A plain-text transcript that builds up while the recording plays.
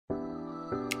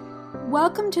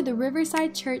Welcome to the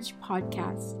Riverside Church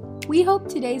podcast. We hope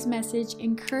today's message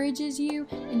encourages you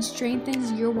and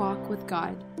strengthens your walk with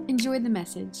God. Enjoy the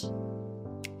message.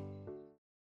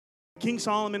 King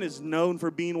Solomon is known for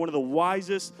being one of the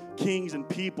wisest kings and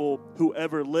people who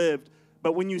ever lived.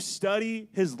 But when you study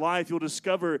his life, you'll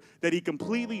discover that he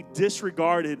completely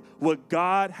disregarded what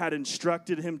God had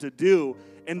instructed him to do.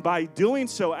 And by doing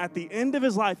so, at the end of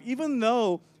his life, even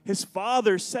though his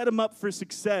father set him up for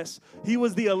success, he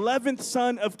was the 11th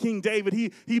son of King David.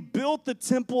 He built the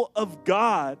temple of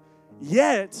God.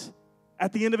 Yet,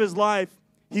 at the end of his life,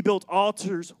 he built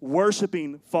altars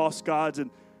worshiping false gods.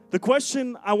 And the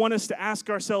question I want us to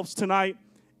ask ourselves tonight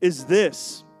is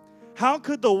this: how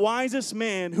could the wisest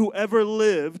man who ever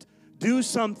lived do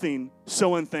something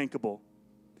so unthinkable?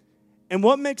 And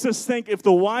what makes us think if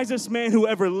the wisest man who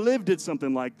ever lived did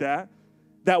something like that,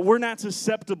 that we're not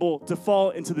susceptible to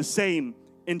fall into the same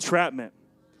entrapment?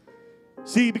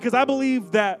 See, because I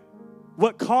believe that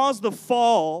what caused the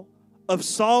fall of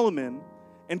Solomon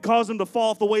and caused him to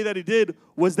fall the way that he did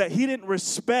was that he didn't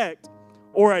respect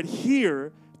or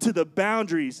adhere to the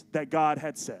boundaries that God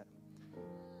had set.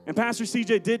 And Pastor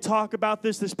CJ did talk about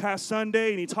this past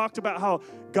Sunday, and he talked about how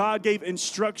God gave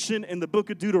instruction in the book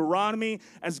of Deuteronomy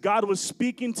as God was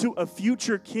speaking to a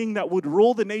future king that would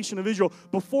rule the nation of Israel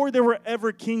before there were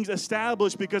ever kings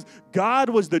established, because God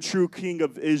was the true king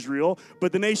of Israel,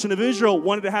 but the nation of Israel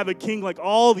wanted to have a king like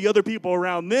all the other people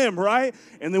around them, right?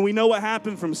 And then we know what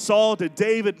happened from Saul to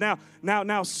David.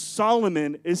 Now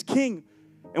Solomon is king.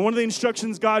 And one of the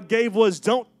instructions God gave was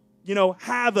don't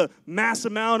have a mass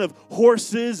amount of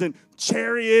horses and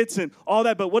chariots and all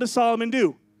that. But what does Solomon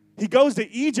do? He goes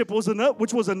to Egypt,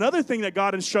 which was another thing that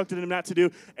God instructed him not to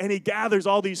do, and he gathers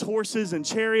all these horses and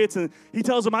chariots, and he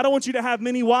tells them, I don't want you to have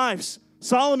many wives.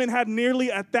 Solomon had nearly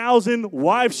 1,000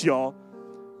 wives, y'all.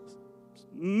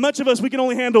 Much of us, we can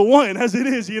only handle one as it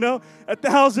is,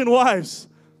 1,000 wives.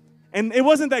 And it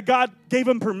wasn't that God gave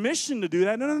him permission to do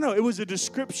that. No. It was a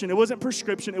description. It wasn't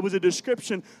prescription. It was a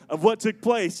description of what took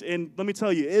place. And let me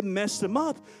tell you, it messed him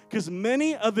up because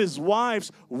many of his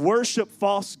wives worshiped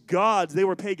false gods. They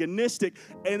were paganistic,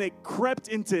 and it crept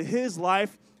into his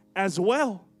life as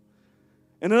well.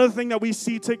 Another thing that we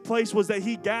see take place was that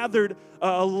he gathered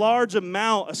a large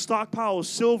amount, a stockpile of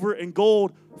silver and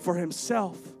gold for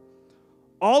himself.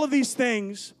 All of these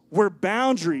things were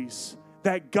boundaries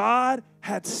that God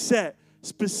had set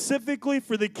specifically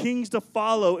for the kings to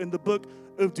follow in the book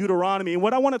of Deuteronomy. And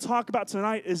what I want to talk about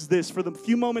tonight is this, for the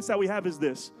few moments that we have is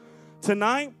this.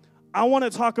 Tonight, I want to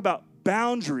talk about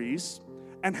boundaries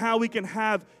and how we can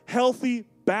have healthy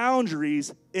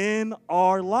boundaries in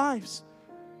our lives.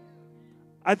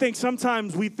 I think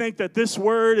sometimes we think that this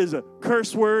word is a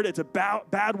curse word, it's a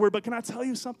bad word, but can I tell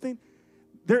you something?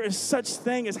 There is such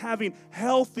thing as having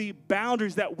healthy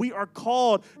boundaries, that we are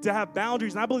called to have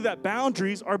boundaries. And I believe that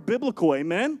boundaries are biblical,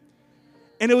 amen?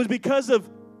 And it was because of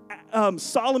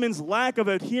Solomon's lack of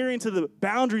adhering to the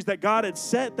boundaries that God had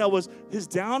set that was his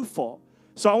downfall.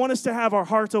 So I want us to have our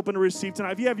hearts open to receive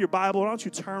tonight. If you have your Bible, why don't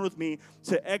you turn with me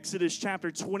to Exodus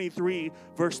chapter 23,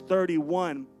 verse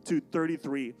 31 to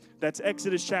 33. That's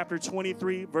Exodus chapter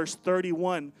 23, verse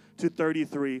 31 to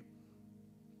 33.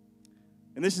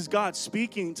 And this is God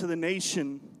speaking to the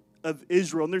nation of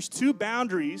Israel. And there's two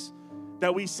boundaries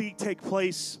that we see take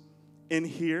place in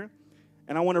here.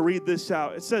 And I want to read this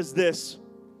out. It says this.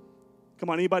 Come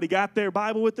on, anybody got their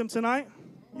Bible with them tonight?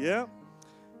 Yeah.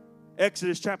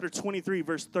 Exodus chapter 23,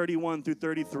 verse 31 through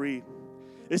 33.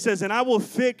 It says, and I will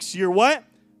fix your what?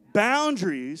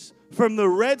 Boundaries from the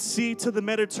Red Sea to the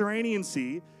Mediterranean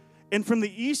Sea, and from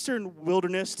the eastern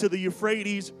wilderness to the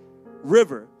Euphrates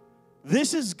River.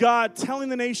 This is God telling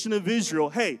the nation of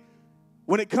Israel, hey,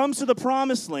 when it comes to the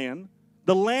promised land,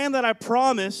 the land that I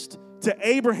promised to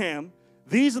Abraham,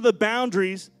 these are the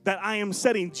boundaries that I am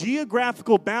setting,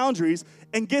 geographical boundaries.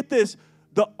 And get this,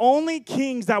 the only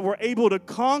kings that were able to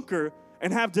conquer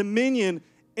and have dominion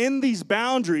in these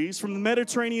boundaries, from the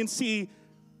Mediterranean Sea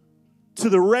to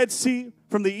the Red Sea,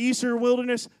 from the eastern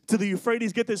wilderness to the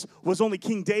Euphrates, get this, was only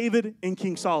King David and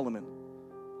King Solomon.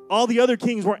 All the other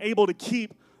kings weren't able to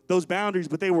keep those boundaries,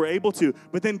 but they were able to.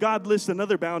 But then God lists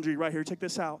another boundary right here. Check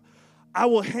this out. I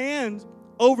will hand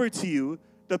over to you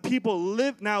the people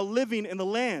living in the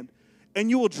land, and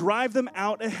you will drive them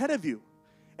out ahead of you.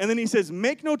 And then he says,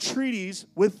 make no treaties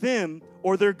with them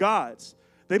or their gods.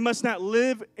 They must not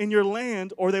live in your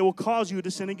land, or they will cause you to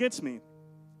sin against me.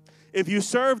 If you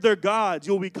serve their gods,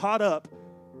 you'll be caught up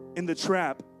in the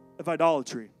trap of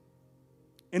idolatry.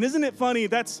 And isn't it funny?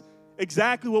 That's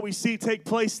exactly what we see take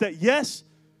place, that yes,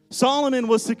 Solomon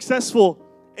was successful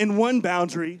in one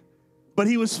boundary, but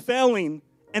he was failing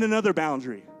and another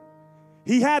boundary.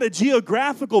 He had a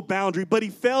geographical boundary, but he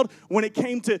failed when it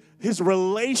came to his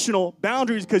relational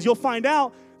boundaries, because you'll find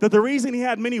out that the reason he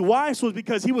had many wives was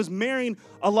because he was marrying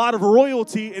a lot of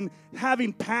royalty and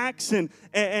having pacts and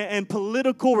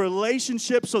political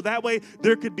relationships, so that way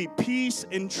there could be peace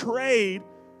and trade.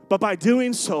 But by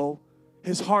doing so,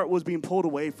 his heart was being pulled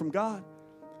away from God.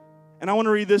 And I want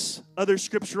to read this other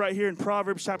scripture right here in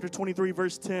Proverbs chapter 23,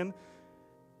 verse 10.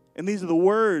 And these are the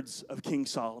words of King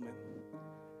Solomon.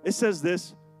 It says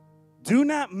this: do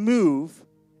not move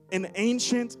an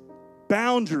ancient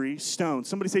boundary stone.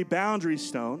 Somebody say boundary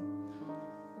stone.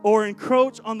 Or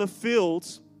encroach on the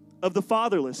fields of the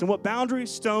fatherless. And what boundary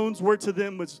stones were to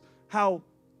them was how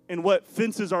and what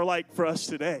fences are like for us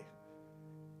today.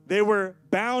 They were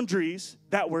boundaries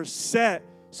that were set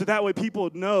so that way people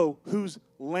would know whose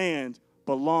land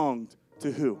belonged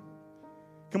to who.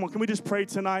 Come on, can we just pray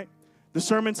tonight? The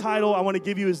sermon title I want to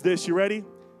give you is this. You ready?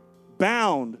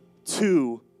 Bound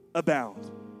to abound.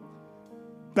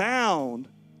 Bound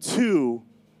to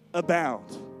abound.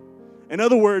 In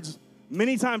other words,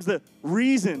 many times the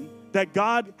reason that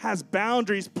God has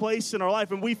boundaries placed in our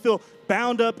life and we feel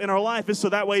bound up in our life is so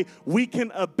that way we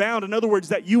can abound. In other words,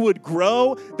 that you would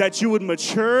grow, that you would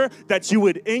mature, that you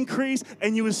would increase,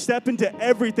 and you would step into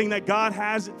everything that God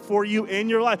has for you in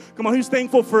your life. Come on, who's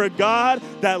thankful for a God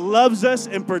that loves us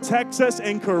and protects us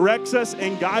and corrects us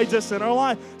and guides us in our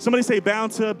life? Somebody say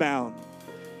bound to abound.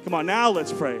 Come on, now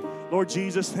let's pray. Lord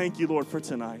Jesus, thank you, Lord, for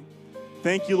tonight.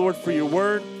 Thank you, Lord, for your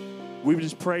word. We would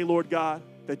just pray, Lord God,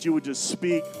 that you would just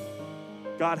speak.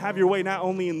 God, have your way not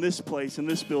only in this place, in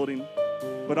this building,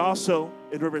 but also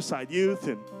in Riverside Youth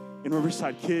and in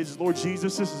Riverside Kids. Lord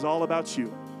Jesus, this is all about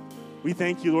you. We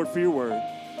thank you, Lord, for your word.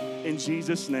 In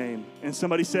Jesus' name. And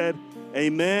somebody said,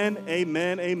 amen,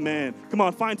 amen, amen. Come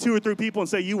on, find 2 or 3 people and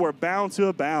say, you are bound to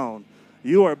abound.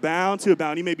 You are bound to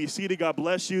abound. You may be seated. God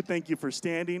bless you. Thank you for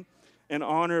standing in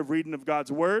honor of reading of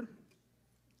God's word.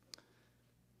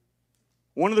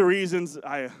 One of the reasons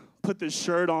I put this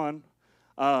shirt on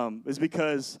is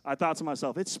because I thought to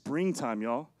myself, it's springtime,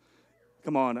 y'all.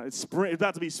 Come on, it's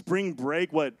about to be spring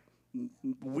break,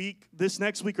 this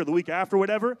next week or the week after,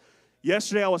 whatever.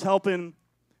 Yesterday I was helping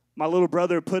my little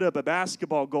brother put up a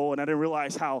basketball goal, and I didn't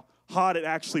realize how hot it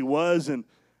actually was, and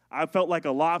I felt like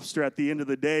a lobster at the end of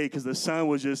the day because the sun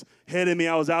was just hitting me.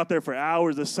 I was out there for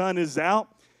hours. The sun is out.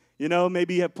 You know,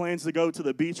 maybe you have plans to go to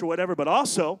the beach or whatever, but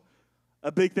also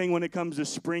a big thing when it comes to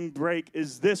spring break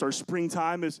is this, or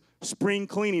springtime, is spring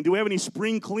cleaning. Do we have any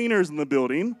spring cleaners in the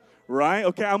building? Right?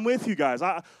 Okay, I'm with you guys.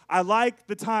 I like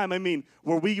the time,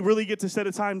 where we really get to set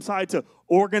a time aside to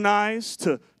organize,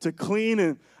 to clean.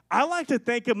 And I like to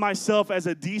think of myself as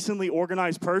a decently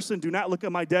organized person. Do not look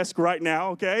at my desk right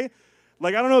now, okay?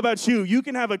 Like, I don't know about you. You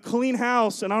can have a clean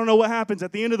house, and I don't know what happens.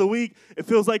 At the end of the week, it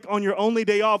feels like on your only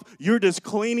day off, you're just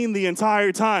cleaning the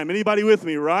entire time. Anybody with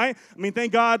me, right?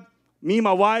 Thank God. Me and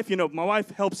my wife, my wife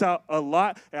helps out a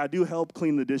lot. And I do help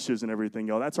clean the dishes and everything,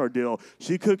 y'all. That's our deal.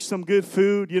 She cooks some good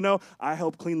food, I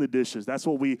help clean the dishes. That's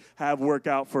what we have work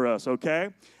out for us, okay?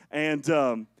 And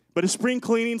but it's spring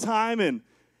cleaning time, and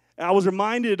I was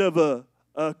reminded of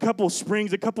a couple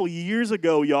springs a couple years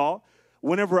ago, y'all,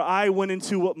 whenever I went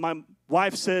into what my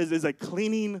wife says is a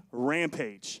cleaning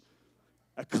rampage.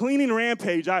 A cleaning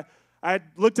rampage. I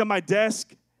looked at my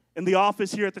desk in the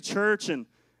office here at the church and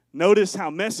noticed how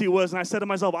messy it was, and I said to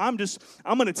myself, I'm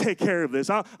going to take care of this.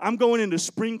 I'm going into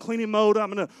spring cleaning mode.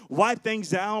 I'm going to wipe things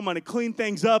down. I'm going to clean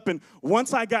things up. And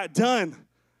once I got done,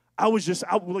 I was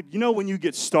when you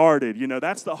get started,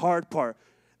 that's the hard part.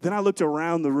 Then I looked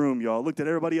around the room, y'all. Looked at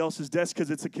everybody else's desk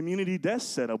because it's a community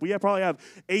desk setup. We probably have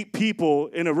 8 people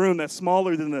in a room that's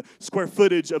smaller than the square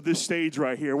footage of this stage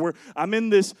right here. Where I'm in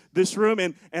this room,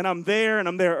 and I'm there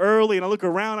early, and I look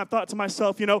around. I thought to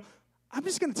myself, I'm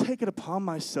just going to take it upon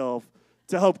myself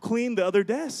to help clean the other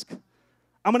desk.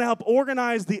 I'm going to help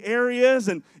organize the areas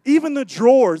and even the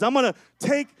drawers. I'm going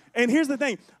to and here's the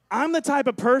thing. I'm the type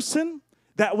of person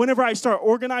that whenever I start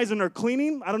organizing or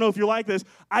cleaning, I don't know if you're like this,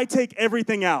 I take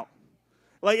everything out.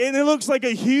 And it looks like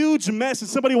a huge mess, and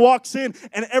somebody walks in,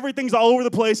 and everything's all over the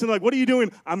place, and like, what are you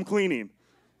doing? I'm cleaning.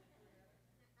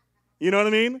 You know what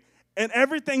I mean? And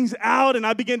everything's out, and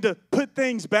I begin to put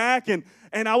things back, and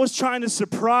I was trying to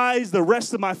surprise the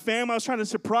rest of my family. I was trying to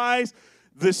surprise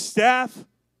the staff,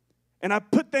 and I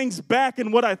put things back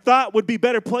in what I thought would be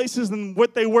better places than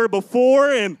what they were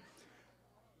before, and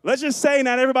let's just say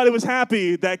not everybody was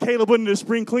happy that Caleb went into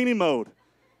spring cleaning mode,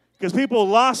 because people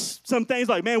lost some things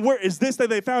like, man, where is this? That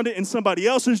they found it in somebody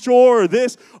else's drawer or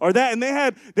this or that, and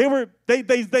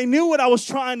they knew what I was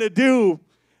trying to do,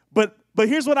 but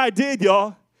here's what I did,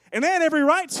 y'all. And they had every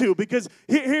right to, because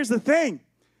here's the thing.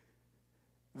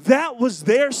 that was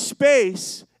their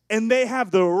space, and they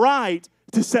have the right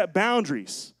to set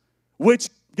boundaries, which,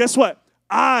 guess what?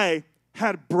 I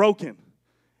had broken.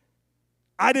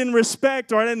 I didn't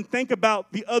respect, or I didn't think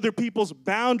about the other people's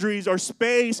boundaries or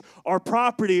space or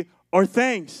property or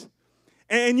things.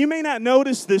 And you may not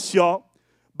notice this, y'all,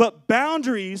 but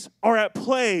boundaries are at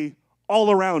play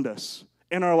all around us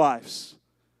in our lives.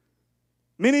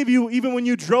 Many of you, even when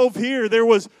you drove here, there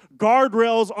was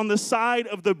guardrails on the side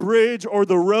of the bridge or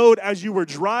the road as you were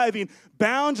driving,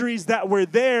 boundaries that were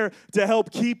there to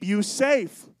help keep you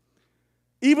safe.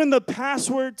 Even the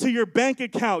password to your bank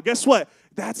account, guess what?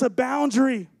 That's a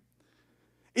boundary.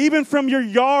 Even from your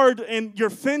yard and your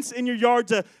fence in your yard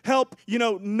to help,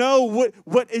 know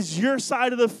what is your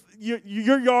side of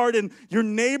your yard and your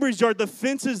neighbor's yard, the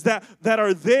fences that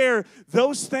are there,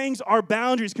 those things are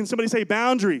boundaries. Can somebody say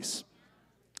boundaries?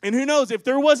 And who knows, if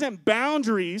there wasn't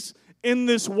boundaries in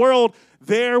this world,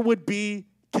 there would be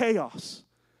chaos.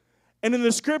 And in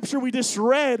the scripture we just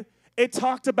read, it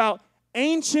talked about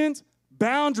ancient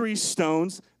boundary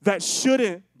stones that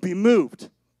shouldn't be moved.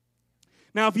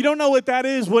 Now, if you don't know what that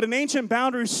is, what an ancient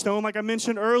boundary stone, like I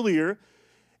mentioned earlier,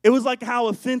 it was like how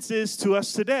a fence is to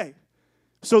us today.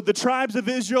 So the tribes of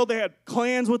Israel, they had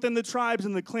clans within the tribes,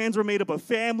 and the clans were made up of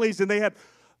families, and they had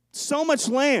so much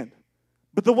land.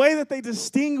 But the way that they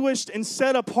distinguished and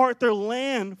set apart their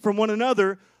land from one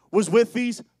another was with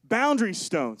these boundary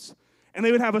stones. And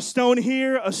they would have a stone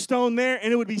here, a stone there,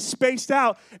 and it would be spaced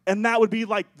out, and that would be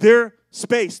like their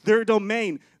space, their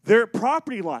domain, their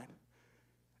property line.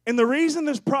 And the reason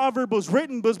this proverb was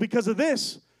written was because of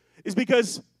this, is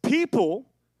because people,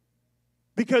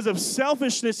 because of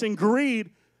selfishness and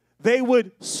greed, they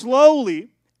would slowly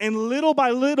and little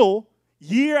by little,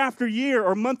 year after year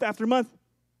or month after month,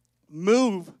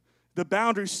 move the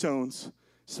boundary stones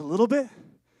just a little bit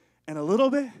and a little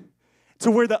bit to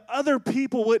where the other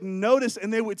people wouldn't notice,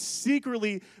 and they would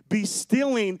secretly be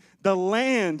stealing the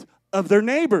land of their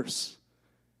neighbors.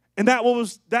 And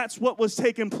that's what was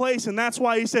taking place, and that's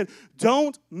why he said,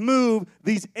 don't move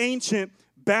these ancient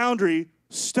boundary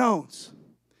stones.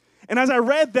 And as I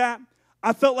read that,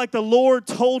 I felt like the Lord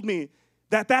told me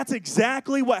that that's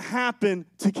exactly what happened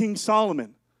to King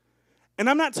Solomon. And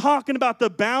I'm not talking about the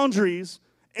boundaries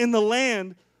in the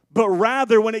land, but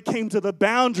rather when it came to the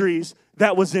boundaries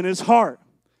that was in his heart.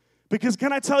 Because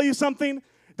can I tell you something?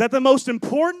 That the most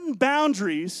important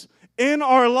boundaries in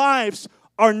our lives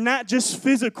are not just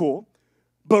physical,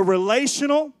 but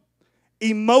relational,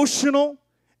 emotional,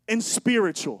 and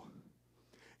spiritual.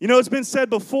 It's been said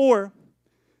before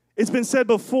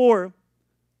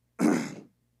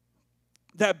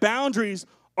that boundaries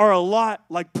are a lot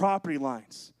like property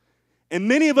lines. And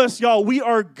many of us, y'all, we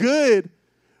are good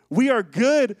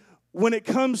when it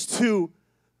comes to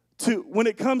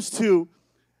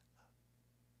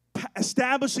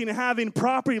establishing and having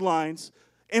property lines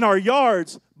in our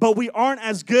yards, but we aren't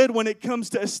as good when it comes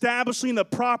to establishing the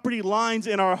property lines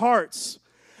in our hearts.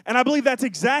 And I believe that's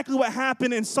exactly what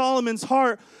happened in Solomon's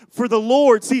heart for the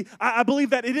Lord. See, I believe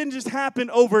that it didn't just happen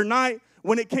overnight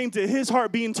when it came to his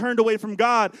heart being turned away from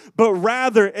God, but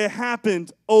rather it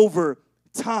happened over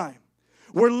time.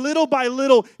 Where little by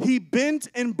little, he bent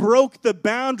and broke the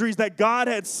boundaries that God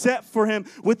had set for him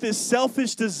with his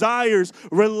selfish desires,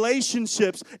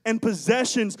 relationships, and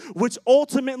possessions, which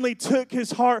ultimately took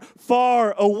his heart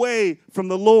far away from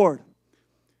the Lord.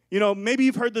 Maybe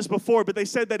you've heard this before, but they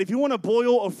said that if you want to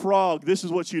boil a frog, this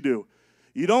is what you do.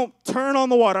 You don't turn on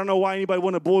the water. I don't know why anybody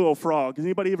want to boil a frog. Has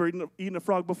anybody ever eaten a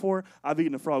frog before? I've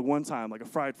eaten a frog one time, like a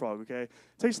fried frog, okay?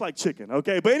 Tastes like chicken,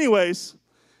 okay? But anyways,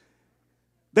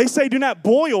 they say do not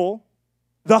boil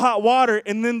the hot water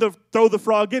and then throw the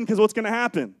frog in, because what's going to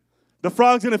happen? The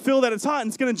frog's going to feel that it's hot and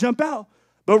it's going to jump out.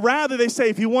 But rather, they say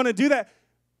if you want to do that,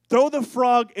 throw the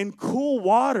frog in cool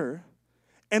water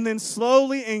and then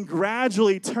slowly and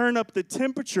gradually turn up the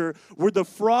temperature where the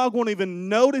frog won't even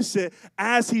notice it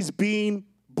as he's being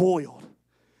boiled.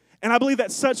 And I believe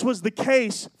that such was the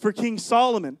case for King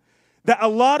Solomon. That a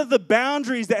lot of the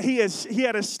boundaries that he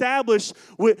had established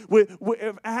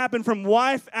happened from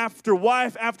wife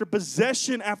after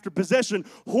possession,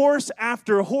 horse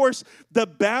after horse. The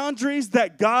boundaries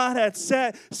that God had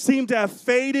set seemed to have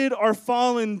faded or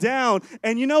fallen down.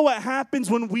 And you know what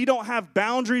happens when we don't have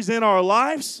boundaries in our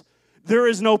lives? There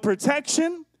is no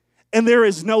protection and there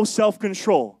is no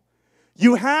self-control.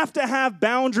 You have to have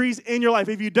boundaries in your life.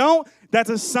 If you don't,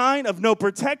 that's a sign of no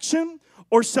protection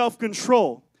or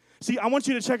self-control. See, I want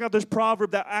you to check out this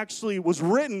proverb that actually was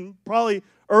written probably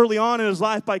early on in his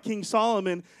life by King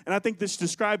Solomon, and I think this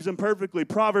describes him perfectly.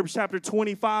 Proverbs chapter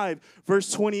 25,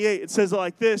 verse 28. It says it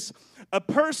like this: a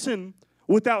person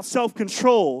without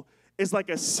self-control is like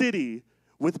a city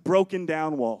with broken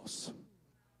down walls.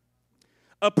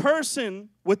 A person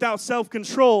without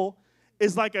self-control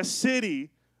is like a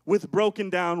city with broken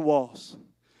down walls.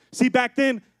 See, back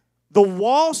then, the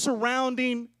walls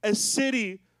surrounding a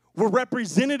city were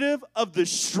representative of the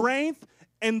strength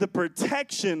and the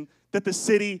protection that the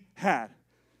city had.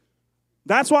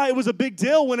 That's why it was a big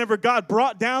deal whenever God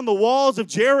brought down the walls of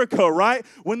Jericho, right?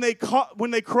 When they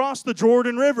crossed the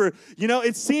Jordan River. You know,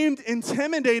 it seemed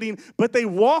intimidating, but they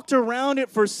walked around it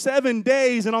for 7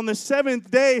 days. And on the seventh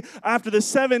day, after the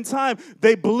seventh time,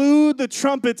 they blew the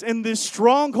trumpets in this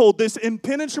stronghold, this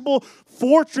impenetrable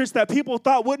fortress that people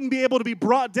thought wouldn't be able to be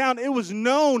brought down. It was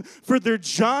known for their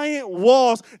giant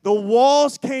walls. The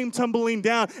walls came tumbling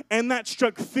down, and that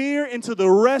struck fear into the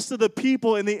rest of the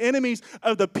people and the enemies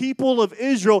of the people of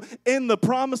Israel in the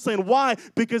promised land. Why?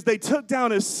 Because they took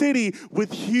down a city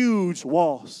with huge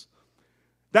walls.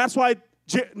 That's why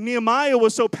Nehemiah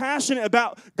was so passionate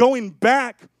about going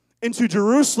back into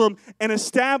Jerusalem and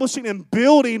establishing and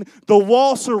building the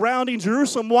wall surrounding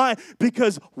Jerusalem. Why?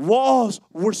 Because walls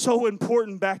were so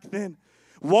important back then.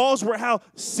 Walls were how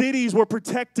cities were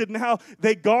protected and how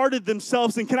they guarded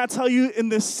themselves. And can I tell you, in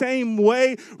the same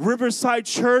way, Riverside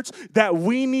Church, that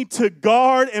we need to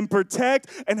guard and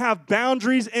protect and have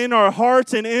boundaries in our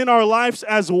hearts and in our lives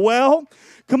as well.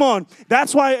 Come on.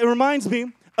 That's why it reminds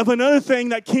me of another thing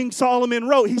that King Solomon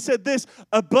wrote. He said this,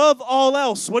 above all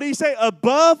else. What did he say?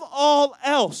 Above all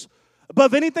else.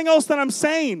 Above anything else that I'm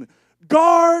saying,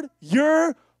 guard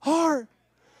your heart.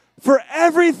 For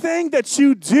everything that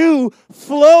you do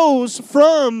flows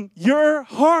from your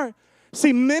heart.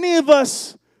 See, many of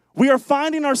us, we are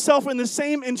finding ourselves in the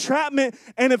same entrapment,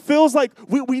 and it feels like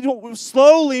we don't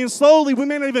slowly, we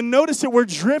may not even notice it. We're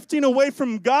drifting away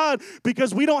from God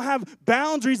because we don't have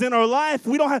boundaries in our life.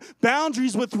 We don't have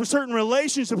boundaries with certain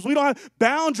relationships. We don't have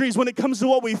boundaries when it comes to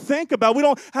what we think about. We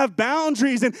don't have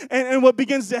boundaries, and what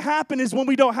begins to happen is when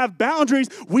we don't have boundaries,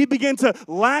 we begin to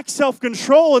lack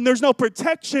self-control, and there's no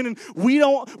protection, and we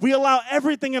allow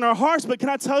everything in our hearts. But can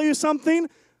I tell you something?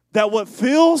 That what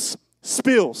fills,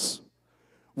 spills.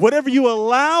 Whatever you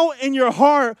allow in your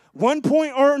heart, one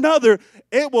point or another,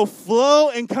 it will flow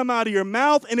and come out of your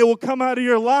mouth, and it will come out of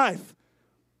your life.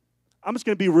 I'm just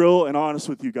going to be real and honest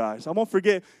with you guys. I won't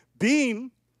forget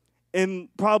being in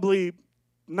probably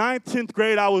 9th, 10th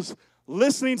grade, I was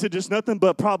listening to just nothing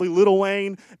but probably Lil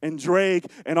Wayne and Drake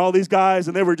and all these guys,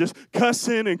 and they were just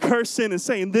cussing and cursing and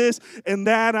saying this and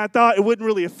that, and I thought it wouldn't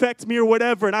really affect me or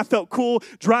whatever, and I felt cool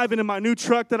driving in my new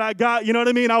truck that I got, you know what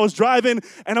I mean? I was driving,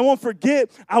 and I won't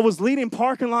forget, I was leading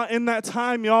parking lot in that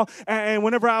time, y'all, and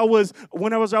whenever I was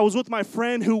with my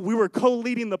friend who we were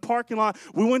co-leading the parking lot,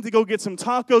 we went to go get some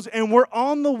tacos, and we're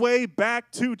on the way back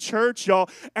to church, y'all,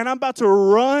 and I'm about to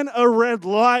run a red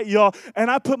light, y'all, and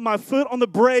I put my foot on the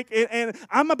brake, and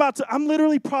I'm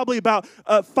literally probably about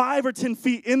 5 or 10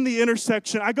 feet in the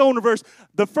intersection. I go in reverse.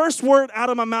 The first word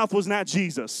out of my mouth was not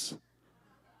Jesus.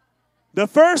 The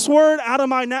first word out of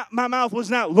my mouth was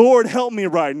not, Lord, help me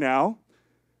right now.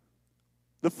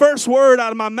 The first word out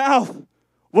of my mouth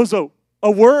was a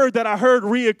word that I heard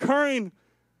reoccurring,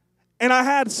 and I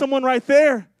had someone right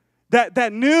there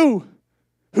that knew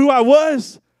who I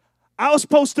was. I was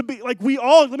supposed to be, let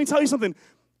me tell you something.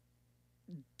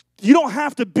 You don't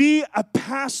have to be a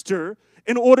pastor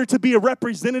in order to be a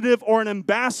representative or an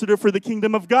ambassador for the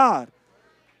kingdom of God.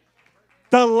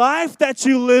 The life that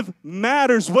you live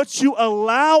matters. What you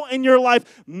allow in your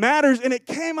life matters. And it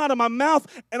came out of my mouth,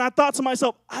 and I thought to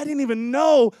myself, I didn't even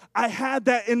know I had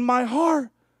that in my heart.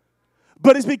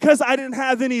 But it's because I didn't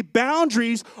have any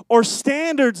boundaries or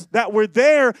standards that were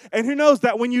there. And who knows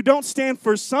that when you don't stand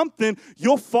for something,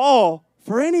 you'll fall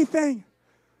for anything.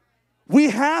 We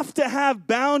have to have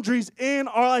boundaries in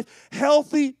our life,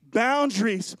 healthy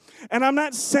boundaries. And I'm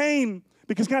not saying,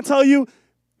 because can I tell you,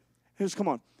 come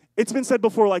on. It's been said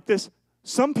before like this.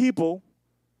 Some people,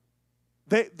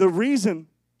 the reason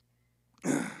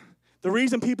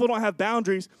people don't have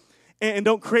boundaries and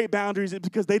don't create boundaries is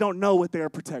because they don't know what they are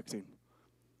protecting.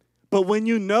 But when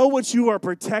you know what you are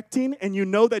protecting and you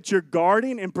know that you're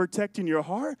guarding and protecting your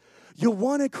heart, you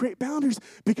want to create boundaries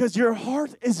because your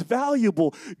heart is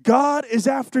valuable. God is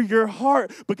after your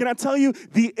heart. But can I tell you,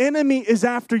 the enemy is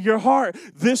after your heart.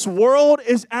 This world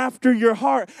is after your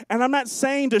heart. And I'm not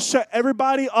saying to shut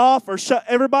everybody off or shut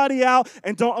everybody out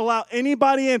and don't allow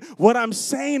anybody in. What I'm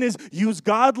saying is use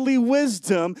godly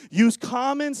wisdom, use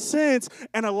common sense,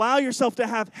 and allow yourself to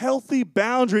have healthy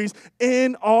boundaries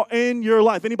in your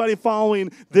life. Anybody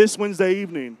following this Wednesday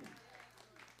evening?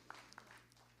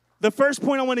 The first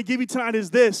point I want to give you tonight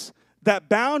is this, that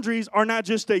boundaries are not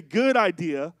just a good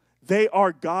idea, they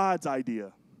are God's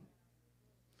idea.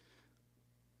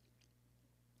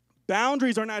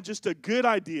 boundaries are not just a good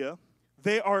idea,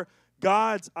 they are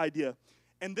God's idea.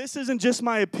 And this isn't just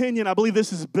my opinion. I believe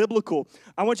this is biblical.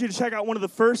 I want you to check out one of the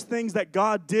first things that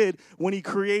God did when he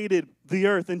created the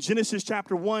earth. In Genesis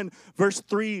chapter 1, verse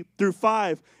 3 through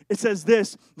 5, it says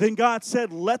this, "Then God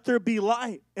said, 'Let there be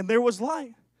light,' and there was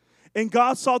light. And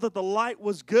God saw that the light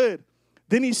was good.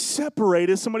 Then he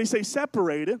separated," somebody say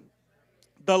separated,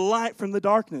 "the light from the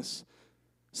darkness."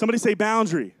 Somebody say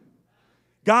boundary.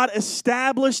 God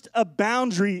established a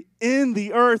boundary in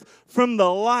the earth from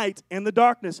the light and the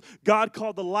darkness. God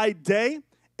called the light day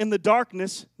and the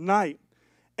darkness night.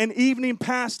 And evening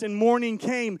passed and morning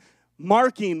came,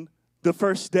 marking the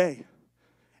first day.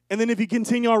 And then if you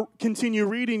continue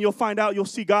reading, you'll find out, you'll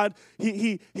see God,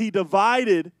 he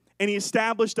divided and he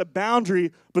established a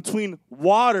boundary between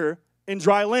water and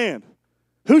dry land.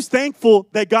 Who's thankful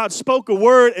that God spoke a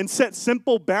word and set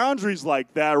simple boundaries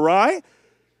like that, right?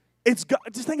 It's God.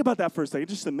 Just think about that for a second.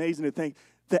 It's just amazing to think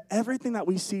that everything that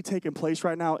we see taking place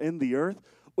right now in the earth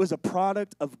was a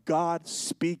product of God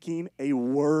speaking a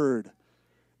word.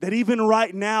 That even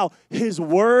right now, his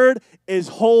word is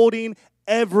holding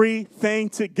everything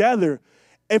together.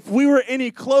 If we were any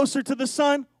closer to the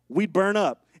sun, we'd burn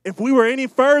up. If we were any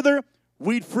further,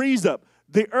 we'd freeze up.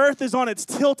 The earth is on its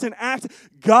tilt and act.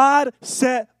 God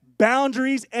set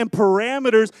boundaries and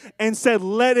parameters and said,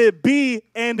 "Let it be,"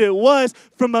 and it was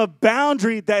from a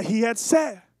boundary that he had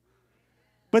set.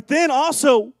 But then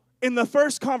also in the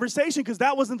first conversation, because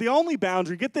that wasn't the only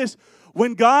boundary, get this,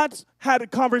 when God had a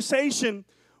conversation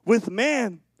with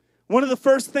man, one of the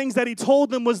first things that he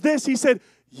told them was this. He said,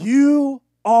 "You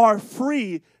are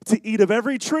free to eat of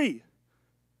every tree.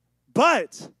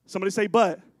 But," somebody say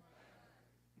but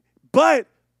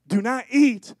do not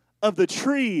eat of the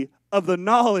tree of the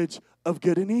knowledge of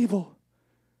good and evil."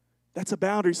 That's a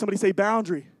boundary. Somebody say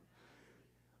boundary.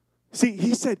 See,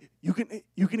 he said, you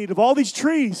can eat of all these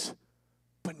trees,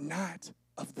 but not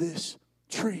of this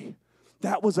tree.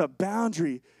 That was a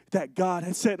boundary that God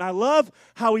had set. And I love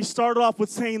how he started off with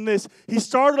saying this. He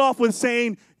started off with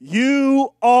saying,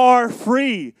 "You are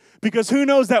free." Because who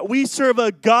knows that we serve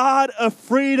a God of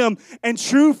freedom, and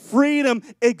true freedom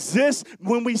exists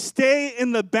when we stay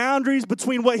in the boundaries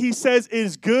between what he says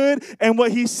is good and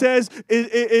what he says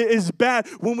is bad.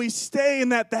 When we stay in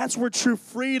that, that's where true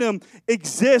freedom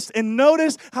exists. And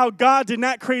notice how God did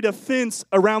not create a fence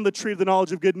around the tree of the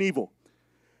knowledge of good and evil.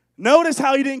 Notice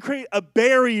how he didn't create a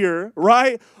barrier,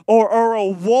 right? Or a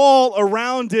wall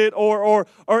around it or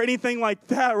anything like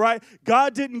that, right?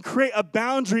 God didn't create a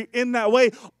boundary in that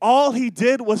way. All he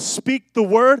did was speak the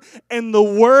word, and the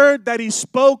word that he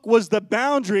spoke was the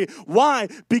boundary. Why?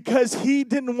 Because he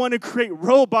didn't want to create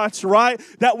robots, right,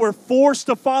 that were forced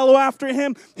to follow after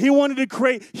him. He wanted to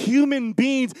create human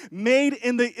beings made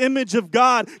in the image of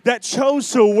God that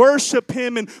chose to worship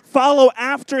him and follow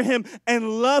after him and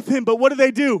love him. But what did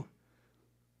they do?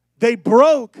 They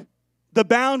broke the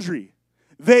boundary.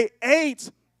 They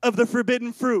ate of the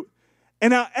forbidden fruit.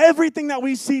 And now everything that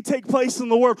we see take place in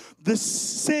the world, the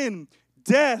sin,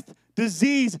 death,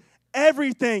 disease,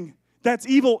 everything that's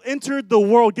evil entered the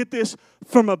world, get this,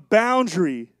 from a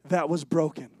boundary that was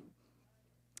broken.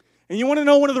 And you want to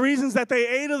know one of the reasons that they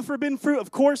ate of the forbidden fruit? Of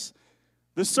course,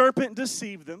 the serpent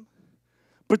deceived them.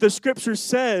 But the scripture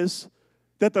says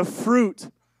that the fruit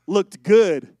looked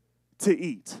good to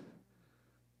eat.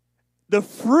 The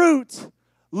fruit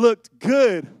looked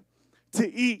good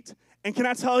to eat. And can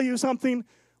I tell you something?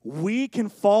 We can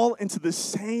fall into the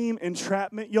same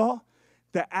entrapment, y'all,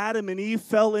 that Adam and Eve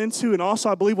fell into, and also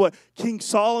I believe what King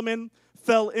Solomon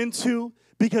fell into,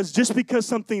 because just because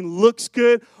something looks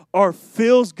good or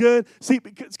feels good. See,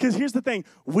 because here's the thing.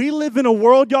 We live in a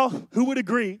world, y'all, who would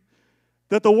agree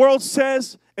that the world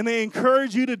says, and they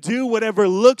encourage you to do whatever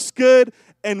looks good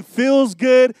and feels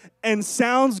good and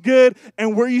sounds good,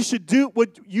 and where you should do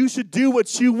what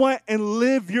you want and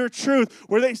live your truth.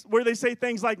 Where they say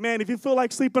things like, "Man, if you feel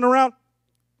like sleeping around,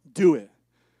 do it.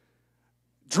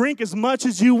 Drink as much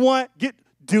as you want,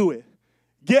 do it.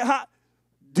 Get hot,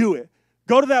 do it.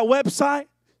 Go to that website,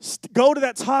 go to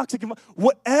that toxic,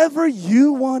 whatever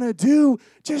you want to do,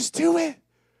 just do it.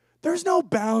 There's no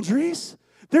boundaries.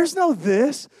 There's no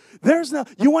this.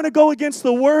 You want to go against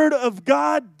the word of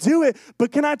God, do it.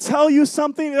 But can I tell you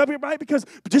something, right? Because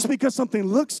just because something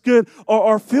looks good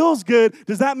or feels good,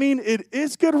 does that mean it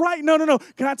is good, right? No.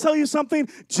 Can I tell you something?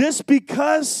 Just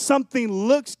because something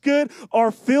looks good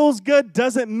or feels good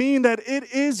doesn't mean that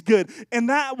it is good. And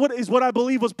that is what I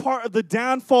believe was part of the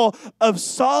downfall of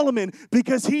Solomon,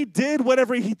 because he did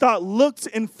whatever he thought looked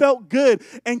and felt good.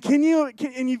 And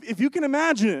if you can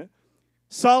imagine it,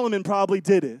 Solomon probably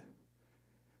did it.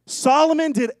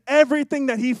 Solomon did everything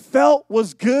that he felt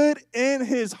was good in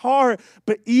his heart.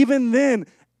 But even then,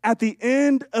 at the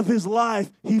end of his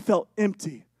life, he felt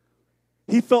empty.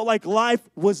 He felt like life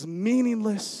was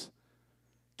meaningless.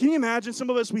 Can you imagine? Some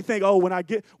of us, we think, oh, when I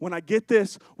get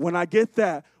this, when I get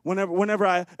that, when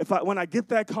I get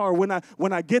that car, when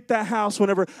I get that house,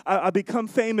 whenever I become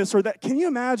famous or that. Can you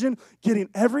imagine getting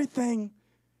everything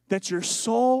that your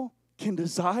soul can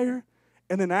desire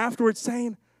and then afterwards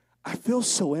saying, I feel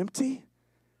so empty?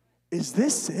 Is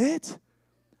this it?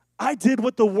 I did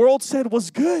what the world said was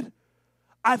good.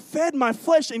 I fed my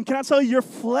flesh, and can I tell you, your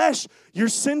flesh, your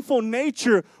sinful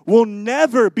nature will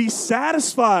never be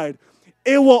satisfied.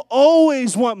 It will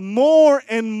always want more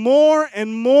and more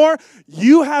and more.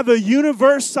 You have a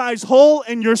universe-sized hole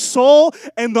in your soul,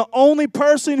 and the only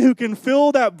person who can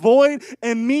fill that void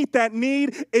and meet that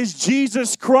need is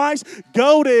Jesus Christ.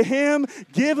 Go to Him,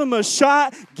 give Him a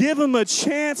shot, give Him a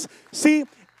chance. See,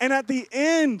 and at the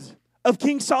end of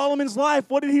King Solomon's life,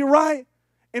 what did he write?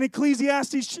 In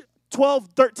Ecclesiastes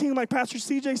 12:13, like Pastor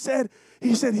CJ said,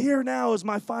 he said, here now is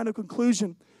my final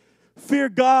conclusion. Fear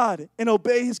God and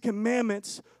obey His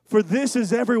commandments, for this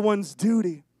is everyone's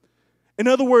duty. In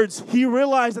other words, he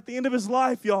realized at the end of his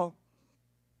life, y'all,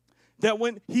 that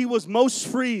when he was most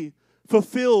free,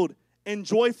 fulfilled, and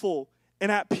joyful,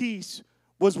 and at peace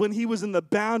was when he was in the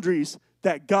boundaries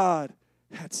that God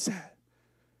had set.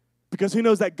 Because he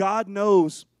knows that God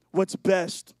knows what's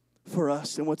best for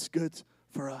us and what's good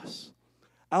for us.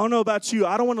 I don't know about you.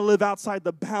 I don't want to live outside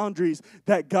the boundaries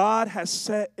that God has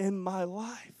set in my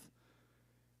life.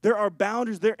 There are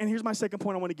boundaries there. And here's my second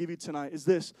point I want to give you tonight is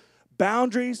this.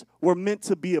 Boundaries were meant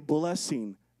to be a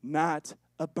blessing, not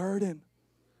a burden.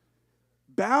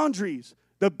 Boundaries.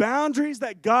 The boundaries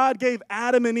that God gave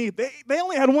Adam and Eve, they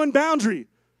only had one boundary.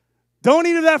 Don't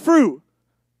eat of that fruit.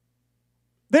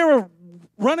 They were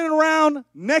running around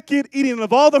naked, eating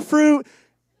of all the fruit,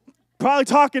 probably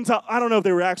talking to, I don't know if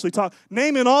they were actually talking,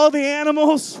 naming all the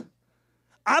animals.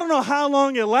 I don't know how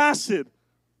long it lasted.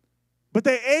 But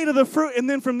they ate of the fruit, and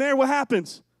then from there, what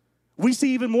happens? We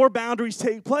see even more boundaries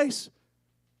take place.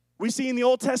 We see in the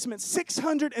Old Testament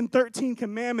 613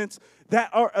 commandments that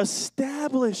are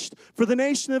established for the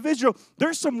nation of Israel.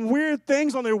 There's some weird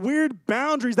things on there, weird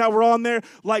boundaries that were on there,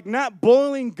 like not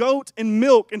boiling goat and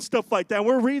milk and stuff like that.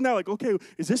 We're reading that like, okay,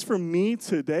 is this for me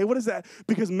today? What is that?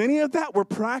 Because many of that were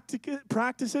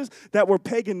practices that were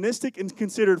paganistic and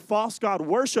considered false god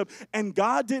worship, and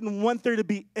God didn't want there to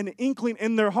be an inkling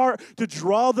in their heart to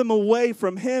draw them away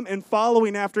from Him and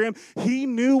following after Him. He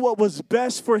knew what was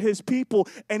best for His people,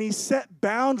 and He set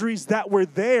boundaries that were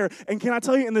there. And can I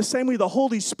tell you, in the same way, the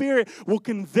Holy Spirit will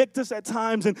convict us at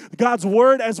times, and God's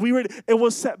Word, as we read, it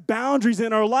will set boundaries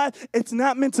in our life. It's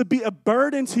not meant to be a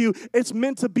burden to you. It's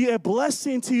meant to be a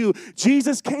blessing to you.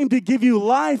 Jesus came to give you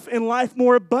life and life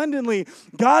more abundantly.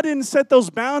 God didn't set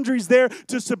those boundaries there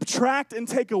to subtract and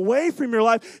take away from your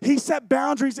life. He set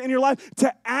boundaries in your life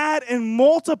to add and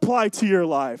multiply to your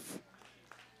life.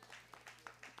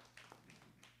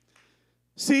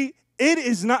 See, it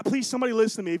is not, please somebody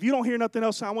listen to me. If you don't hear nothing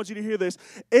else, I want you to hear this.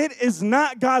 It is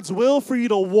not God's will for you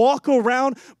to walk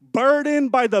around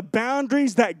burdened by the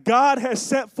boundaries that God has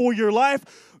set for your life,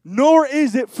 nor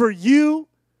is it for you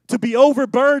to be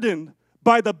overburdened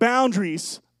by the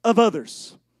boundaries of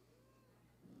others.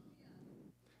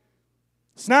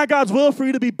 It's not God's will for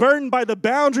you to be burdened by the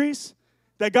boundaries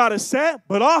that God has set,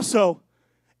 but also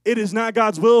it is not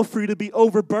God's will for you to be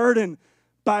overburdened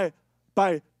by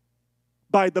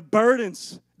the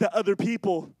burdens that other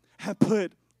people have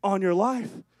put on your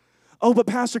life. Oh, but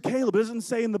Pastor Caleb, doesn't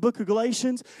say in the book of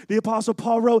Galatians, the Apostle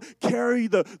Paul wrote, carry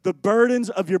the burdens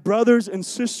of your brothers and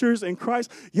sisters in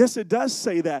Christ. Yes, it does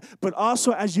say that. But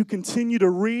also, as you continue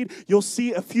to read, you'll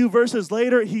see a few verses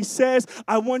later, he says,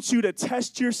 I want you to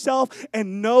test yourself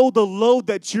and know the load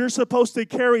that you're supposed to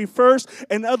carry first.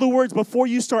 In other words, before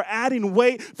you start adding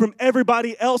weight from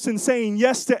everybody else and saying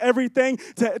yes to everything,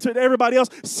 to everybody else,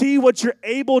 see what you're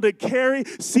able to carry.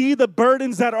 See the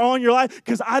burdens that are on your life,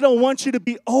 because I don't want you to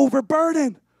be overburdened.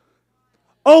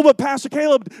 Oh, but Pastor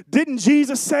Caleb, didn't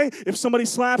Jesus say, if somebody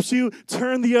slaps you,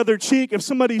 turn the other cheek? If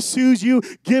somebody sues you,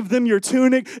 give them your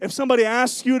tunic. If somebody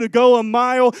asks you to go a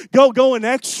mile, go an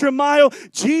extra mile.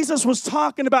 Jesus was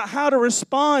talking about how to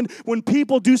respond when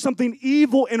people do something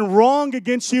evil and wrong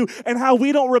against you, and how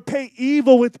we don't repay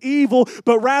evil with evil,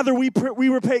 but rather we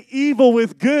repay evil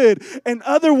with good. In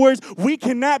other words, we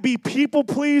cannot be people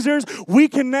pleasers. We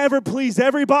can never please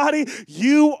everybody.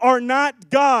 You are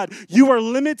not God. You are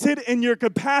limited in your capacity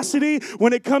capacity,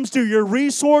 when it comes to your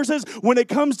resources, when it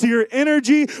comes to your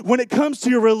energy, when it comes to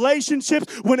your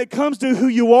relationships, when it comes to who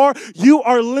you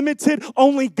are limited.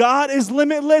 Only God is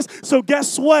limitless. So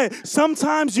guess what?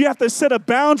 Sometimes you have to set a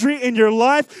boundary in your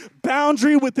life,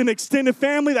 boundary with an extended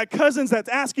family, that cousins that's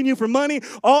asking you for money.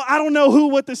 Oh, I don't know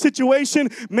what the situation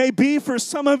may be for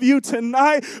some of you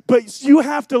tonight, but you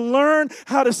have to learn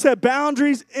how to set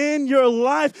boundaries in your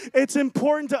life. It's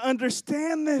important to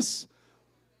understand this.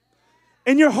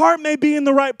 And your heart may be in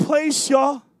the right place,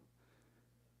 y'all.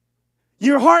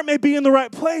 Your heart may be in the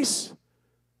right place.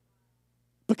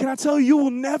 But can I tell you, you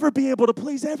will never be able to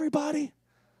please everybody.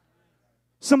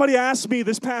 Somebody asked me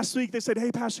this past week, they said,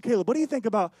 hey, Pastor Caleb, what do you think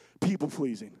about people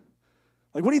pleasing?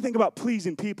 Like, what do you think about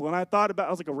pleasing people? And I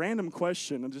was like a random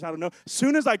question. I don't know. As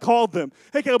soon as I called them,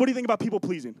 hey, Caleb, what do you think about people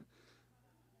pleasing?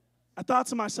 I thought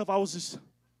to myself,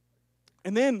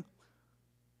 and then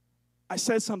I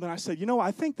said something. I said,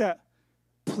 I think that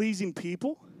pleasing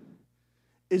people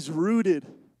is rooted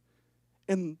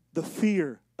in the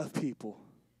fear of people.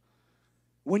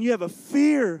 When you have a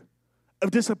fear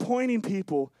of disappointing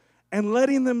people and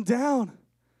letting them down.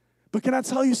 But can I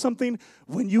tell you something?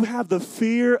 When you have the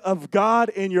fear of God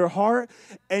in your heart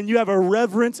and you have a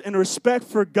reverence and respect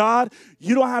for God,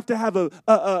 you don't have to have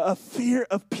a fear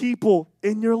of people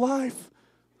in your life.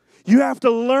 You have to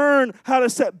learn how to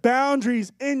set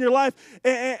boundaries in your life.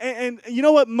 And you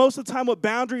know what? Most of the time what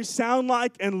boundaries sound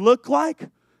like and look like?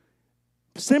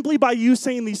 Simply by you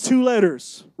saying these two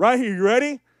letters right here. You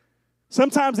ready?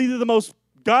 Sometimes these are the most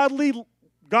godly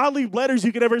letters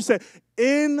you could ever say.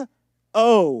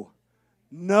 N-O.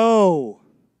 No.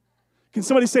 Can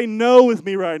somebody say no with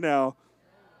me right now?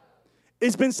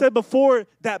 It's been said before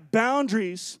that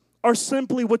boundaries are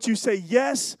simply what you say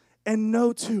yes and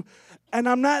no to. And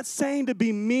I'm not saying to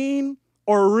be mean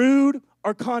or rude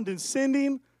or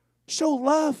condescending. Show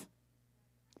love.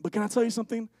 But can I tell you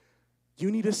something?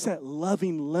 You need to set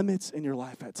loving limits in your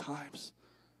life at times.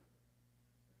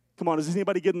 Come on, is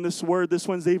anybody getting this word this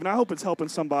Wednesday evening? I hope it's helping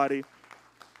somebody.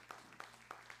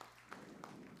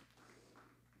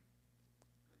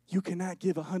 You cannot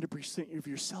give 100% of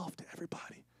yourself to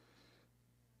everybody.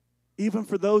 Even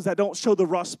for those that don't show the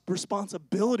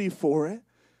responsibility for it,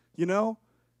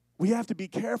 we have to be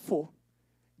careful.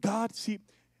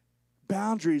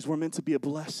 Boundaries were meant to be a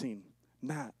blessing,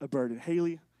 not a burden.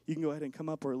 Haley, you can go ahead and come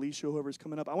up, or Alicia, whoever's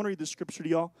coming up. I want to read the scripture to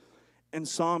y'all. In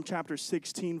Psalm chapter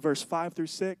 16, verse 5 through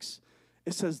 6,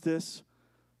 it says this: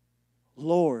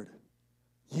 Lord,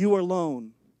 you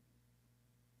alone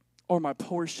are my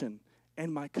portion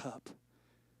and my cup.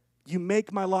 You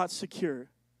make my lot secure.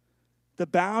 The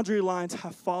boundary lines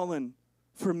have fallen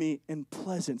for me in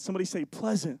pleasant. Somebody say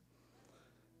pleasant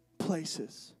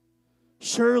places.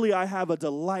 Surely I have a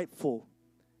delightful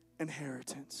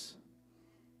inheritance.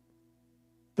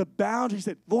 The boundaries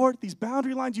that, Lord, these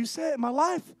boundary lines you set in my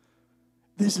life,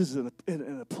 this is in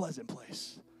a pleasant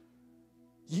place.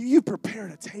 You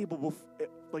prepared a table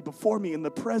before me in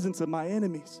the presence of my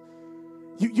enemies.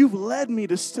 You've led me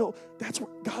to still. That's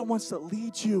where God wants to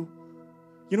lead you.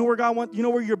 You know where God wants. You know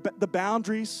where the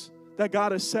boundaries that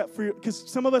God has set for you. Because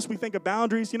some of us, we think of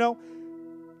boundaries.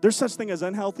 There's such thing as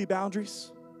unhealthy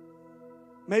boundaries.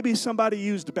 Maybe somebody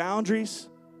used boundaries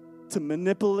to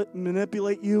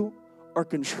manipulate you or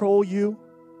control you,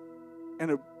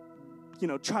 and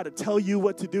try to tell you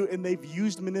what to do, and they've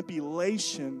used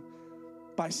manipulation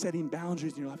by setting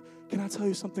boundaries in your life. Can I tell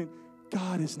you something?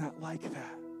 God is not like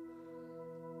that.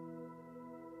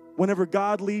 Whenever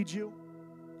God leads you,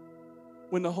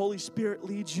 when the Holy Spirit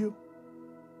leads you,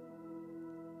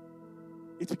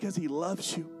 it's because He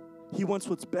loves you. He wants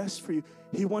what's best for you.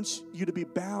 He wants you to be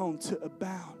bound to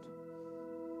abound.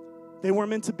 They weren't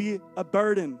meant to be a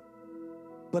burden,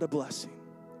 but a blessing.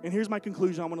 And here's my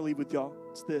conclusion I want to leave with y'all.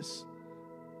 It's this.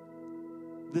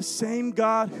 The same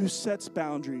God who sets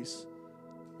boundaries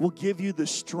will give you the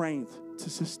strength to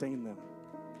sustain them.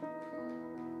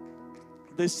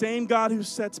 The same God who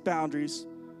sets boundaries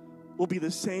will give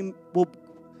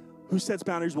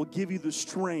you the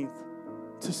strength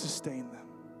to sustain them.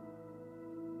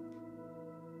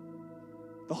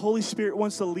 The Holy Spirit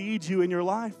wants to lead you in your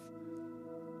life.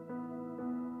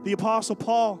 The Apostle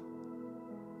Paul,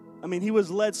 he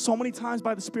was led so many times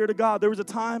by the Spirit of God. There was a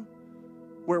time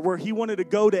where he wanted to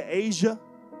go to Asia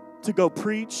to go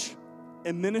preach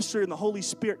and minister, and the Holy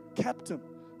Spirit kept him.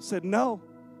 Said, no,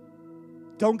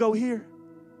 don't go here.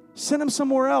 Send him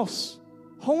somewhere else.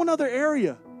 Whole another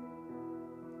area.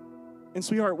 And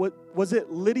sweetheart, what was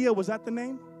it? Lydia, was that the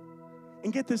name?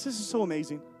 And get this is so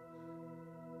amazing.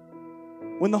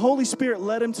 When the Holy Spirit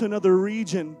led him to another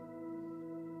region,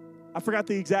 I forgot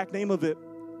the exact name of it,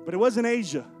 but it wasn't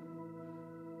Asia.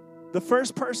 The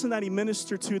first person that he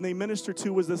ministered to and they ministered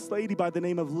to was this lady by the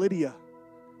name of Lydia.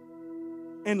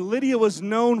 And Lydia was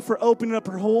known for opening up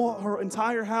her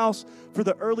entire house for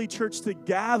the early church to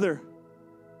gather.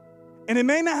 And it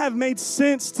may not have made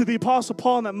sense to the Apostle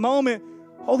Paul in that moment.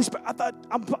 Holy Spirit, I thought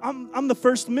I'm the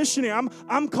first missionary.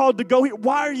 I'm called to go here.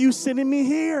 Why are you sending me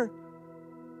here?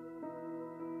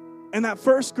 And that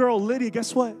first girl, Lydia,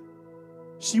 guess what?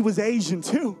 She was Asian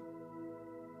too.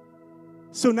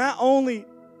 So not only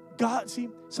God, see,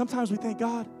 sometimes we think,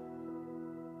 God,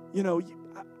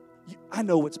 I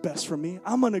know what's best for me.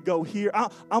 I'm going to go here.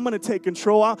 I'm going to take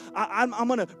control. I'm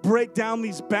going to break down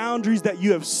these boundaries that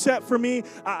you have set for me.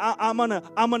 I'm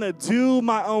going to do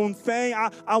my own thing.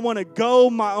 I want to go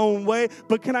my own way.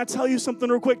 But can I tell you something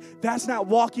real quick? That's not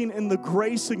walking in the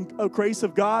grace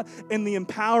of God and the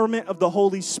empowerment of the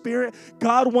Holy Spirit.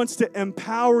 God wants to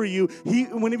empower you.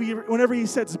 Whenever He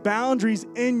sets boundaries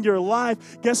in your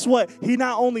life, guess what? He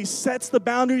not only sets the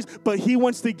boundaries, but He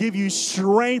wants to give you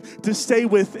strength to stay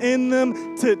within them,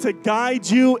 to guide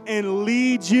you and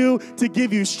lead you, to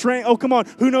give you strength. Oh, come on.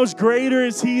 Who knows greater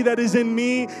is He that is in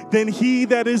me than he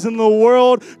that is in the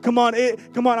world? Come on.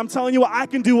 I'm telling you what, I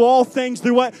can do all things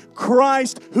through what?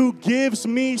 Christ who gives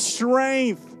me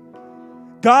strength.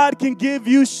 God can give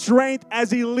you strength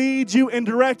as He leads you and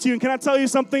directs you. And can I tell you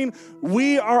something?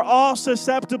 We are all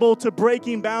susceptible to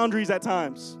breaking boundaries at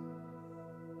times.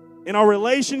 In our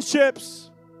relationships,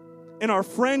 in our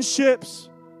friendships,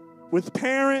 with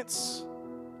parents,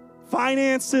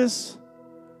 finances,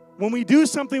 when we do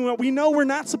something that we know we're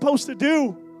not supposed to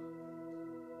do.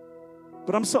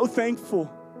 But I'm so thankful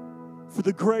for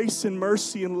the grace and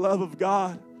mercy and love of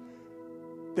God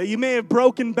that you may have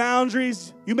broken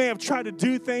boundaries, you may have tried to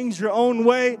do things your own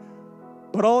way,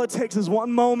 but all it takes is one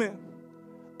moment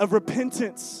of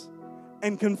repentance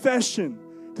and confession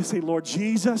to say, Lord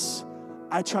Jesus,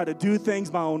 I try to do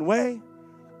things my own way.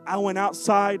 I went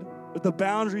outside with the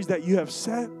boundaries that you have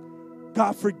set.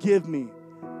 God, forgive me.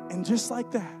 And just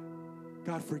like that,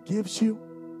 God forgives you.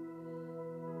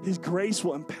 His grace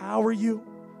will empower you,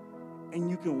 and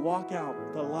you can walk out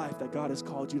the life that God has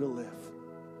called you to live.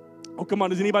 Oh, come on.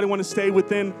 Does anybody want to stay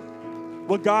within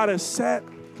what God has set?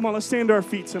 Come on, let's stand to our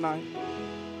feet tonight.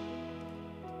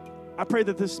 I pray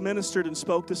that this ministered and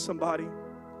spoke to somebody.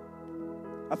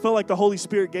 I felt like the Holy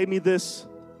Spirit gave me this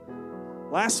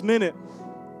last minute.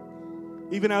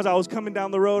 Even as I was coming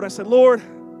down the road, I said, Lord,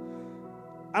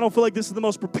 I don't feel like this is the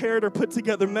most prepared or put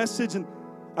together message. And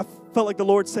I felt like the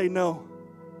Lord say, no.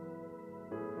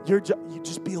 You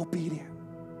just be obedient.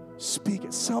 Speak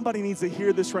it. Somebody needs to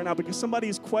hear this right now because somebody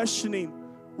is questioning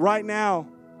right now.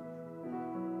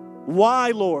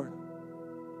 Why, Lord?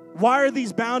 Why are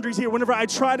these boundaries here? Whenever I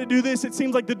try to do this, it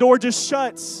seems like the door just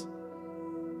shuts.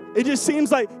 It just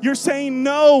seems like you're saying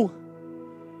no.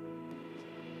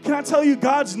 Can I tell you,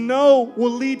 God's no will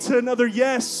lead to another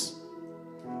yes.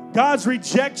 God's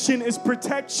rejection is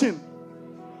protection.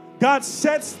 God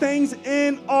sets things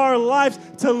in our lives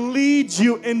to lead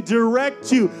you and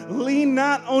direct you. Lean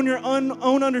not on your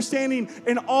own understanding.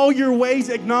 In all your ways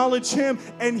acknowledge Him,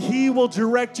 and He will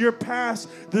direct your paths.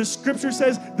 The Scripture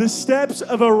says the steps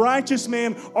of a righteous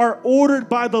man are ordered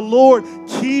by the Lord.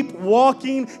 Keep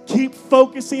walking. Keep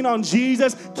focusing on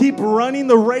Jesus. Keep running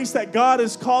the race that God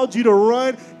has called you to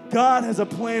run. God has a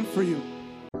plan for you.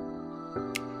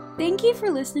 Thank you for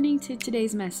listening to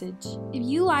today's message. If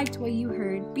you liked what you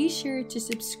heard, be sure to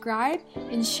subscribe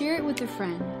and share it with a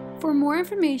friend. For more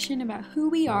information about who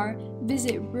we are,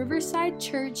 visit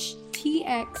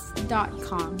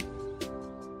riversidechurchtx.com.